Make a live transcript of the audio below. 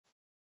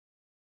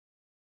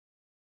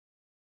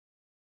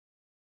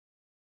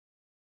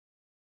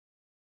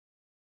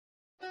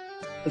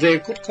the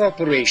IRKUT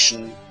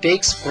Corporation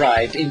takes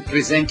pride in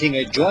presenting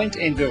a joint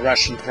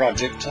Indo-Russian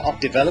project of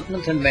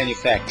development and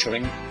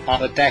manufacturing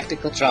of a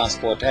tactical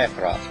transport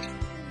aircraft.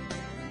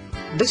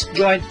 This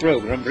joint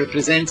program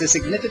represents a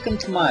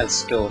significant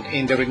milestone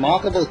in the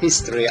remarkable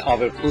history of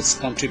IRKUT's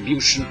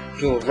contribution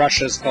to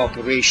Russia's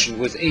cooperation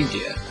with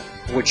India,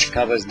 which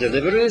covers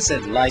deliveries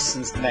and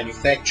licensed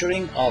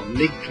manufacturing of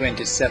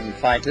MiG-27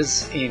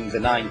 fighters in the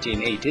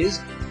 1980s,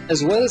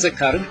 as well as a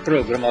current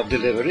program of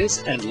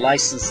deliveries and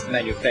licensed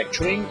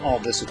manufacturing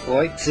of the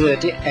Sukhoi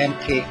 30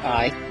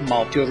 Mki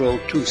multi-role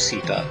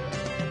two-seater.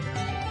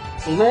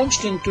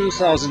 Launched in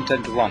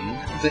 2001,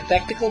 the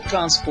Tactical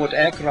Transport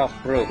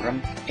Aircraft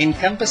Program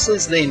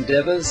encompasses the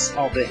endeavors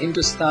of the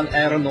Hindustan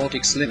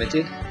Aeronautics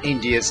Limited,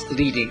 India's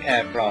leading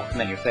aircraft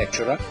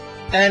manufacturer,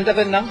 and of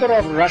a number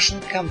of Russian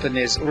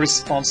companies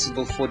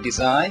responsible for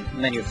design,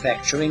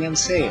 manufacturing and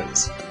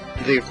sales: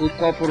 the IRKUT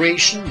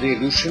Corporation, the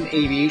Ilyushin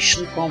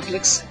Aviation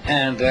Complex,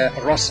 and the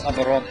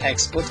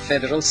Rosoboronexport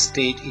Federal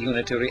State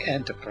Unitary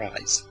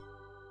Enterprise.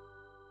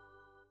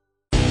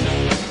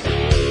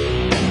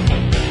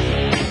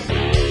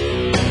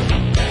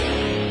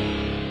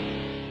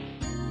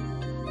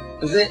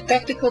 The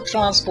tactical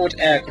transport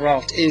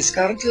aircraft is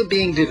currently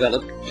being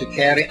developed to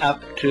carry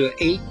up to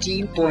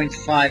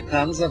 18.5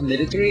 tons of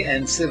military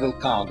and civil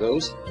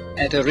cargoes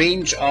at a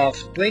range of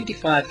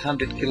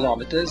 2,500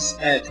 kilometers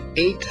at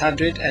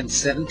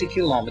 870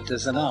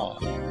 kilometers an hour.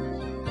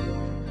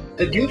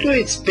 Due to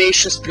its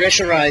spacious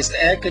pressurized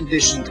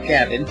air-conditioned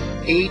cabin,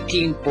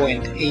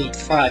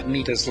 18.85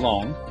 meters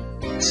long,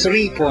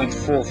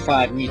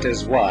 3.45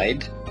 meters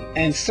wide,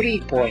 and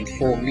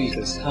 3.4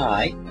 meters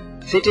high,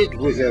 fitted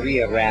with a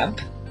rear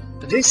ramp,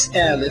 this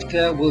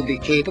airlifter will be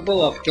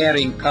capable of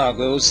carrying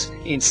cargoes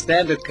in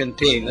standard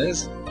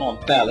containers, on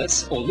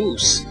pallets or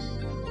loose.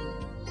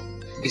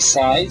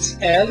 Besides,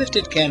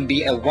 airlifted can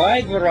be a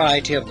wide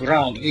variety of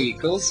ground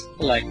vehicles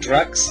like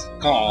trucks,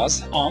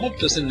 cars, armored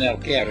personnel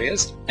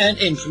carriers, and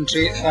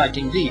infantry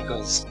fighting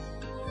vehicles.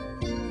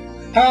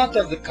 Part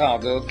of the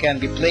cargo can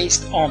be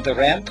placed on the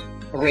ramp,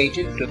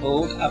 rated to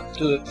hold up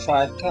to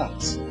 5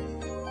 tons.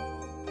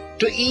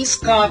 To ease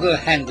cargo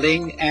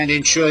handling and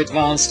ensure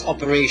advanced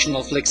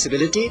operational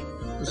flexibility,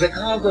 the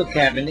cargo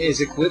cabin is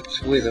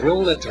equipped with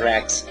roller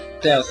tracks,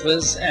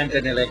 telfers, and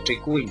an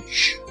electric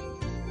winch.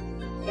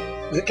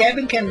 The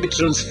cabin can be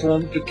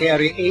transformed to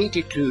carry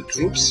 82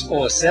 troops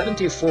or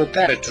 74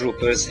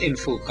 paratroopers in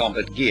full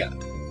combat gear.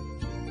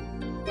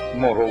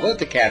 Moreover,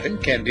 the cabin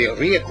can be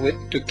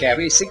re-equipped to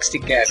carry 60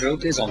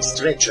 casualties on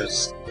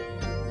stretchers.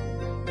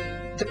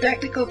 The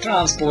tactical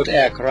transport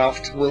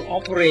aircraft will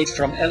operate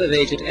from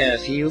elevated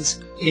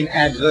airfields in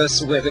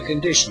adverse weather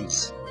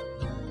conditions.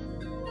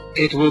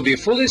 It will be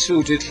fully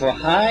suited for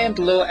high and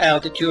low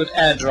altitude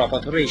airdrop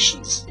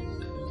operations.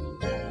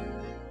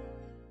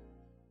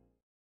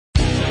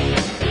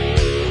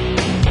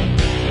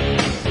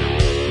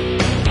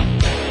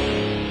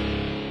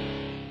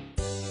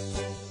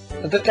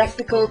 The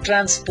tactical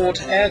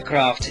transport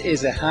aircraft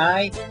is a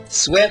high,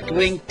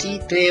 swept-wing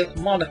T-tail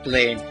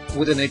monoplane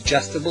with an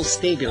adjustable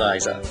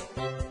stabilizer.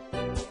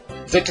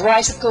 The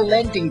tricycle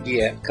landing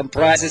gear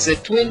comprises a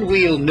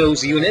twin-wheel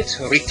nose unit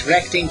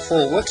retracting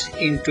forward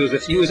into the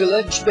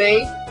fuselage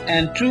bay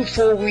and 2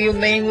 4-wheel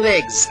main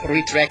legs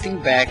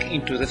retracting back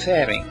into the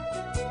fairing.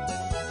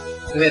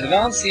 The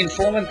advanced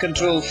inform and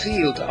control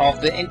field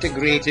of the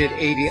integrated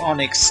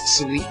avionics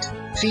suite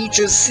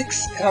features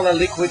 6 color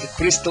liquid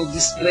crystal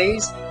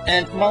displays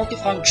and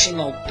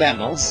multifunctional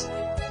panels,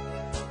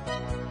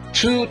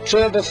 2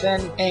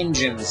 turbofan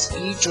engines,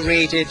 each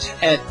rated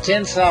at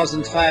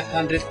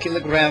 10,500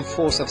 kg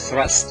force of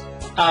thrust,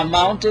 are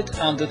mounted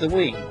under the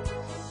wing.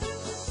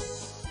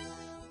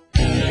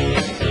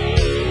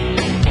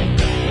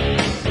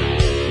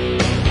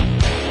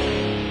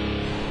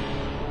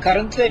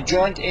 Currently, a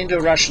joint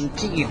Indo-Russian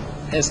team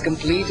has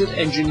completed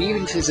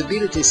engineering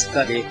feasibility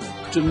study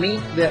to meet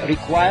the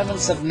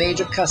requirements of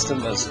major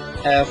customers,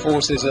 air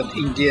forces of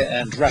India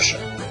and Russia.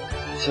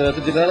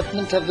 Further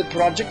development of the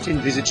project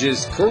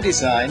envisages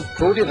co-design,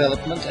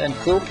 co-development and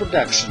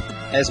co-production,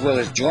 as well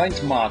as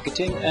joint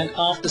marketing and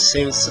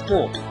after-sales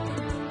support.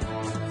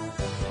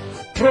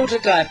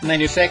 Prototype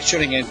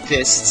manufacturing and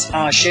tests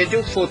are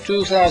scheduled for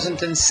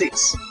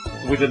 2006,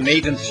 with a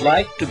maiden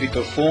flight to be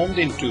performed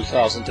in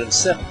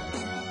 2007.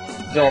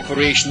 The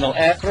operational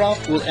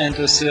aircraft will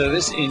enter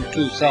service in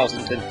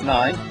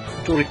 2009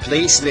 to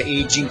replace the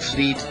aging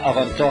fleet of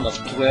Antonov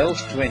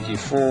 12,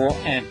 24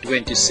 and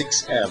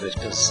 26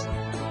 airlifters.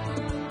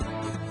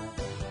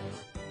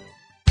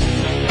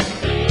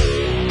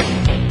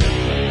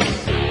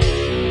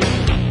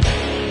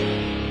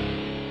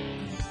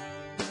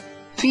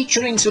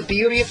 Featuring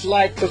superior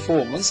flight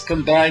performance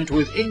combined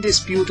with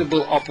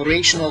indisputable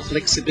operational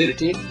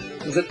flexibility,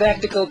 the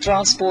tactical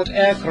transport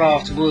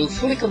aircraft will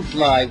fully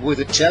comply with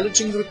the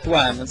challenging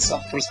requirements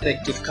of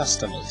prospective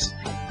customers.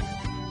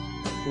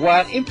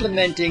 While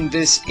implementing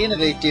this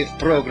innovative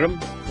program,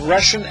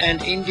 Russian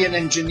and Indian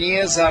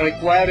engineers are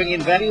acquiring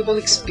invaluable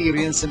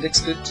experience and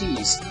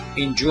expertise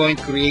in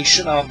joint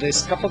creation of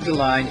this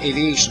top-of-the-line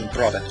aviation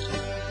product.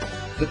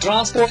 The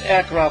transport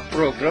aircraft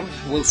program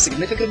will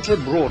significantly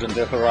broaden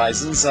the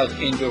horizons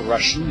of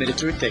Indo-Russian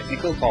military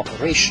technical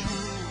cooperation.